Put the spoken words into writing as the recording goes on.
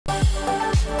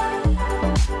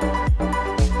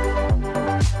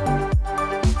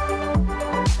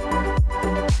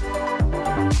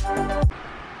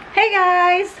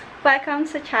Welcome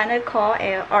sa channel ko,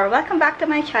 or welcome back to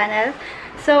my channel.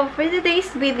 So, for today's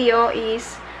video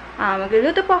is,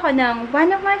 magluluto po ako ng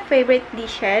one of my favorite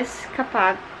dishes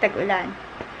kapag tag-ulan.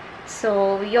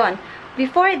 So, yon.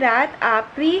 Before that,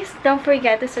 please don't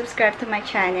forget to subscribe to my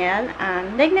channel.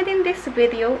 Like na din this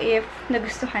video if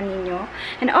nagustuhan ninyo.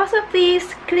 And also,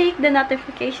 please click the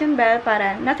notification bell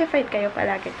para notified kayo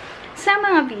palagi sa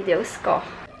mga videos ko.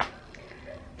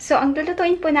 So, ang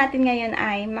lulutuin po natin ngayon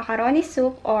ay macaroni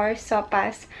soup or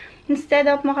sopas. Instead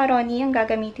of macaroni, ang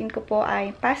gagamitin ko po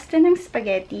ay pasta ng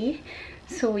spaghetti.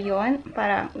 So, yun,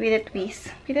 para with a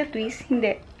twist. With a twist,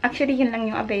 hindi. Actually, yun lang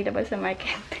yung available sa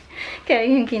market. Kaya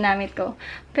yung ginamit ko.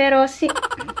 Pero,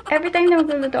 every time na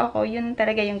magluluto ako, yun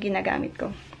talaga yung ginagamit ko.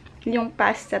 Yung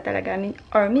pasta talaga.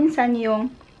 Or minsan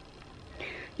yung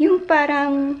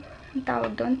parang, ang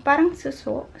tawag doon? Parang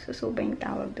suso. Suso ba yung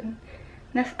tawag doon?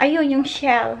 Ayun, yung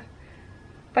shell.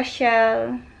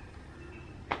 Pa-shell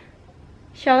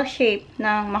shape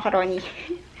ng macaroni.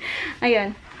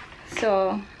 Ayun.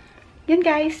 So, yun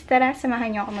guys. Tara,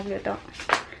 samahan nyo ako magluto.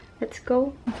 Let's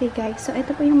go. Okay guys, so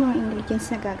ito po yung mga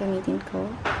ingredients na gagamitin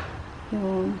ko.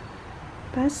 Yung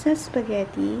pasta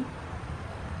spaghetti.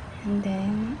 And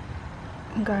then,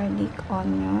 garlic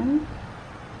onion.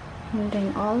 And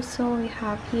then also, we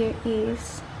have here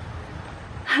is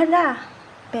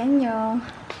jalapeno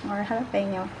or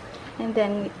jalapeno. And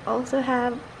then we also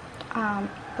have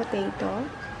potato,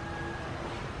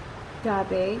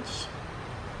 cabbage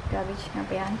na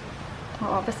ba yan?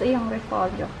 Oo, basta yung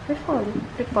repolyo,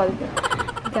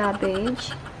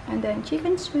 cabbage, and then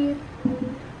chicken strip,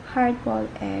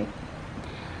 hard-boiled egg,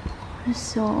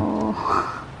 so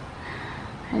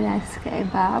Alaska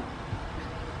evap,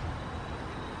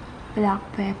 black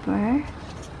pepper,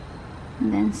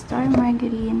 and then star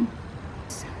margarine,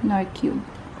 knorr cube.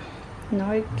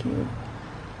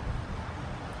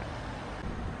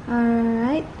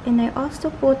 Alright, and I also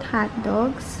put hot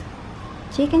dogs,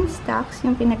 chicken stocks,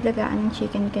 yung pinaglagaan ng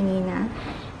chicken kanina,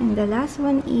 and the last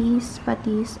one is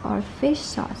patis or fish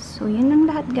sauce. So, yun lang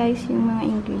lahat guys, yung mga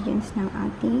ingredients ng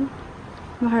ating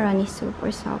macaroni soup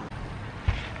or soup.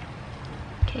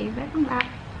 Okay, welcome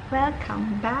back.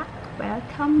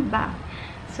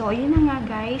 So, yun na nga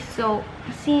guys. So,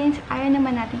 since ayaw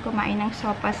naman natin kumain ng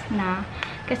sopas na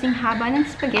kasing haba ng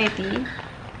spaghetti,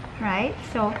 right?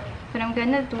 So, what I'm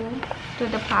gonna do to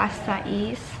the pasta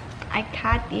is, I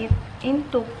cut it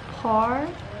into 4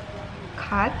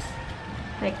 cuts,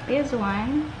 like this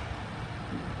one,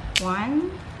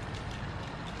 1,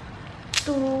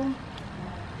 2,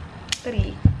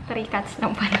 3. 3 cuts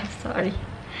lang pala, sorry.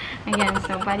 Ayan,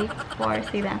 so, bali 4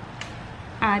 sila.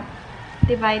 At,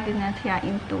 divided na siya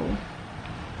into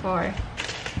 4.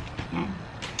 Ayan.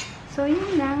 So,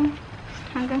 yun lang.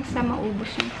 Hanggang sa maubos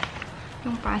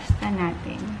yung pasta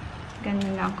natin.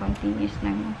 Ganun lang, continuous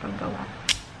lang yung paggawa.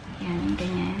 Ayan,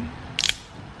 ganyan.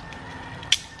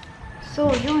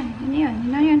 So, yun na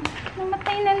yun.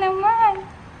 Namatay na naman.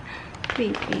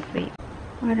 Wait.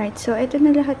 Alright, so ito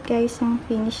na lahat guys ang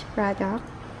finished product.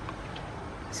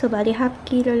 So, bali half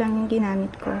kilo lang yung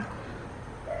ginamit ko.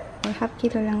 Or half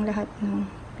kilo lang lahat ng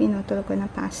pinutol ko na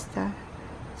pasta.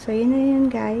 So, yun na yun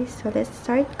guys. So, let's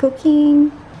start cooking.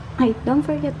 Ay, don't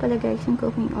forget pala guys yung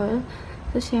cooking oil.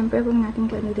 So, syempre, huwag natin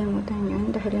kalilimutan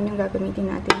yun dahil yun yung gagamitin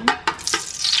natin.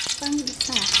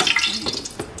 Pang-isa.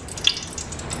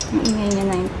 Ang ingay niya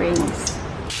na yung frames.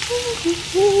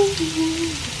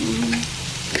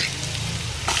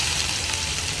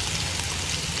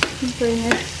 Yung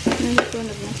furnace,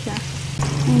 nasusunog na siya.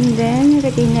 And then,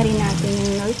 nilagay na rin natin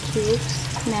yung knorr cubes.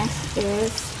 Next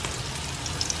is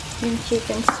yung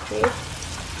chicken strip.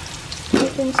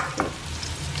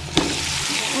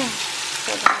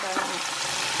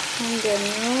 And then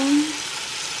yung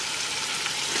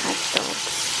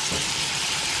hotdogs.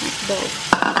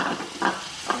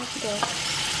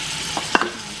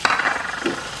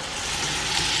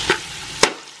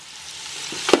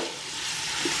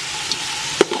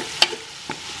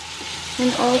 And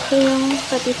also yung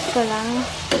patis pala.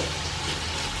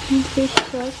 Yung fish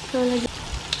sauce.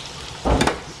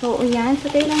 So, yan.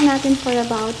 Satay lang natin for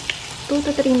about 2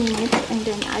 to 3 minutes. And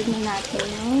then, add na natin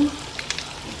yung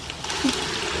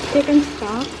chicken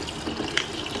stock.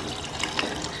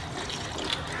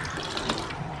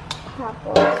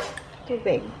 Tapos,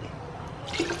 tubig.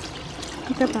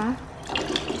 Ito pa.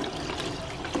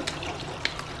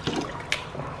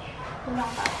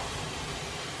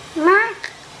 Ma!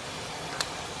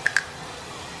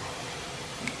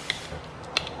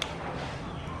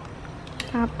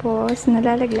 Tapos,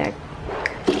 nalalaglag.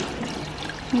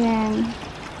 Ayan.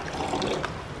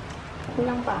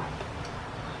 Kulang pa.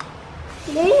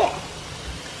 Dili!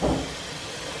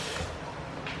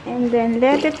 And then,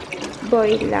 let it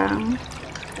boil lang.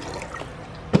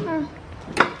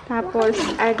 Tapos,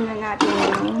 add na natin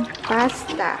yung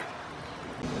pasta.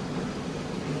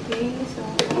 Okay, so,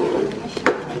 ano na siya.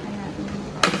 Add na natin yung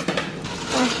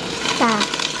pasta.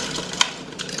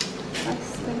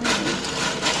 Pasta na yun.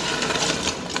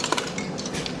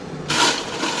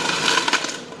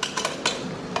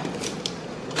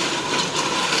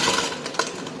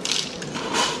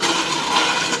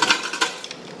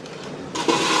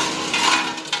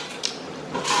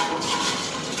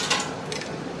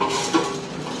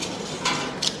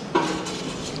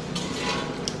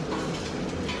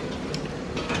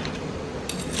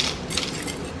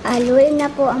 Haluin na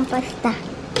po ang pasta. Tapos,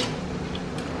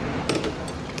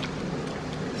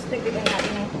 tagdagan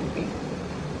natin ng tubig.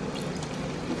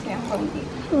 Kasi ang konti.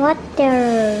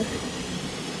 Water.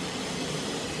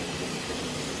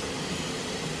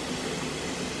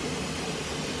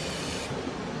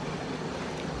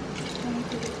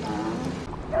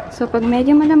 So, pag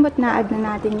medyo malambot na, add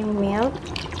na natin yung milk,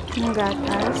 yung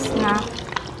gatas, na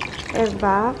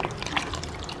evap.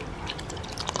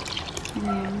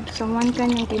 Ayan. So, 1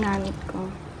 can yung tinamit ko.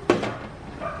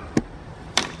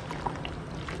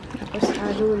 Tapos,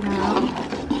 halo lang.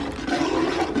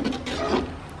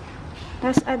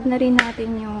 Tapos, add na rin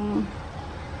natin yung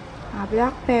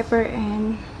black pepper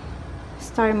and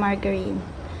star margarine.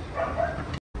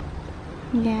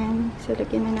 Ayan. So,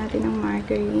 lagyan na natin ng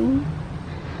margarine.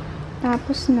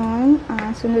 Tapos, nun,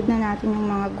 sunod na natin yung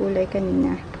mga gulay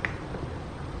kanina.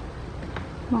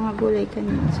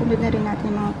 Sunod na rin natin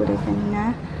yung mga gulay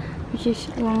kanina. Which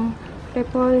is yung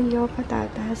repolyo,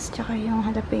 patatas, tsaka yung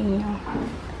jalapeno.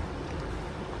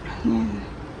 Ayan.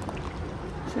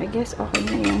 So, I guess okay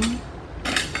na yun.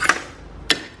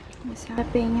 Mas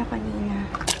jalapeno kanina.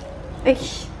 Ay!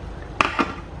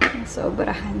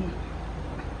 Nasobrahan.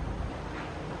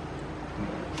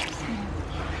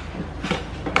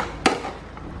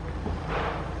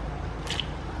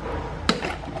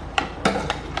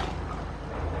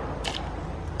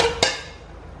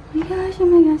 Oh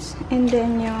my gosh. And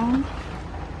then yung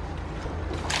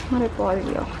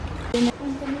repolyo.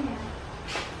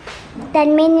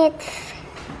 10 minutes.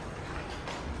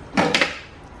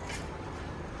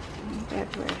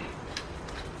 Pepper.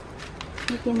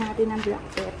 Lagyan natin ng black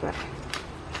pepper.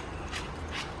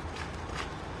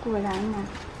 Wala na.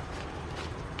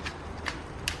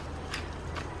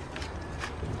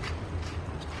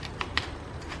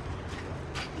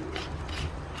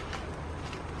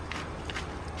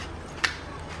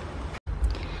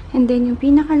 And then, yung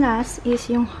pinaka-last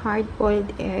is yung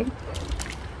hard-boiled egg.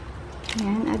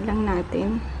 Ayan, add lang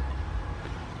natin.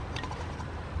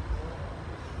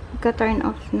 Magka-turn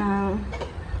off ng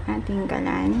ating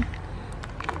galan.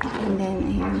 And then,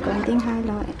 ayan, konting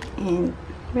halo. And,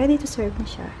 ready to serve na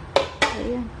siya. So,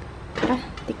 ayan. Tara,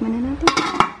 tikman na natin.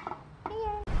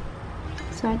 Ayan.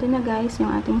 So, ito na guys, yung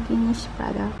ating finished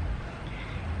product.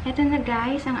 Ito na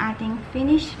guys, ang ating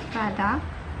finished product.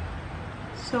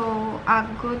 So,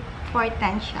 good for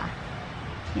 10 siya.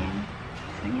 Yan.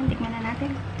 So, yan. Tikman na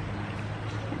natin.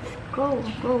 Let's go.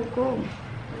 Go, go.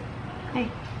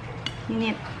 Ay.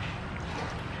 Init.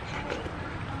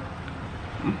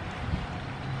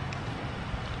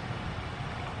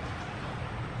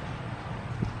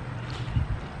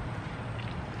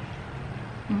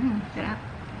 Sarap.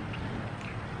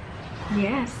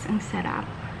 Yes, ang sarap.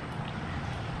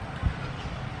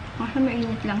 Kasi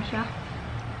mainit lang siya.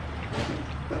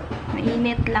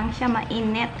 Mainit lang siya,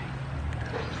 mainit.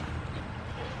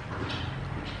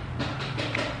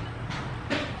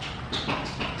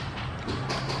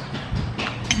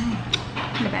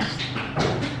 The best.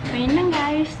 So, yun lang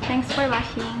guys. Thanks for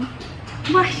watching.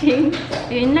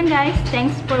 Yun lang guys.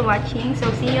 Thanks for watching.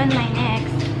 So, see you on my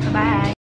next. Bye-bye.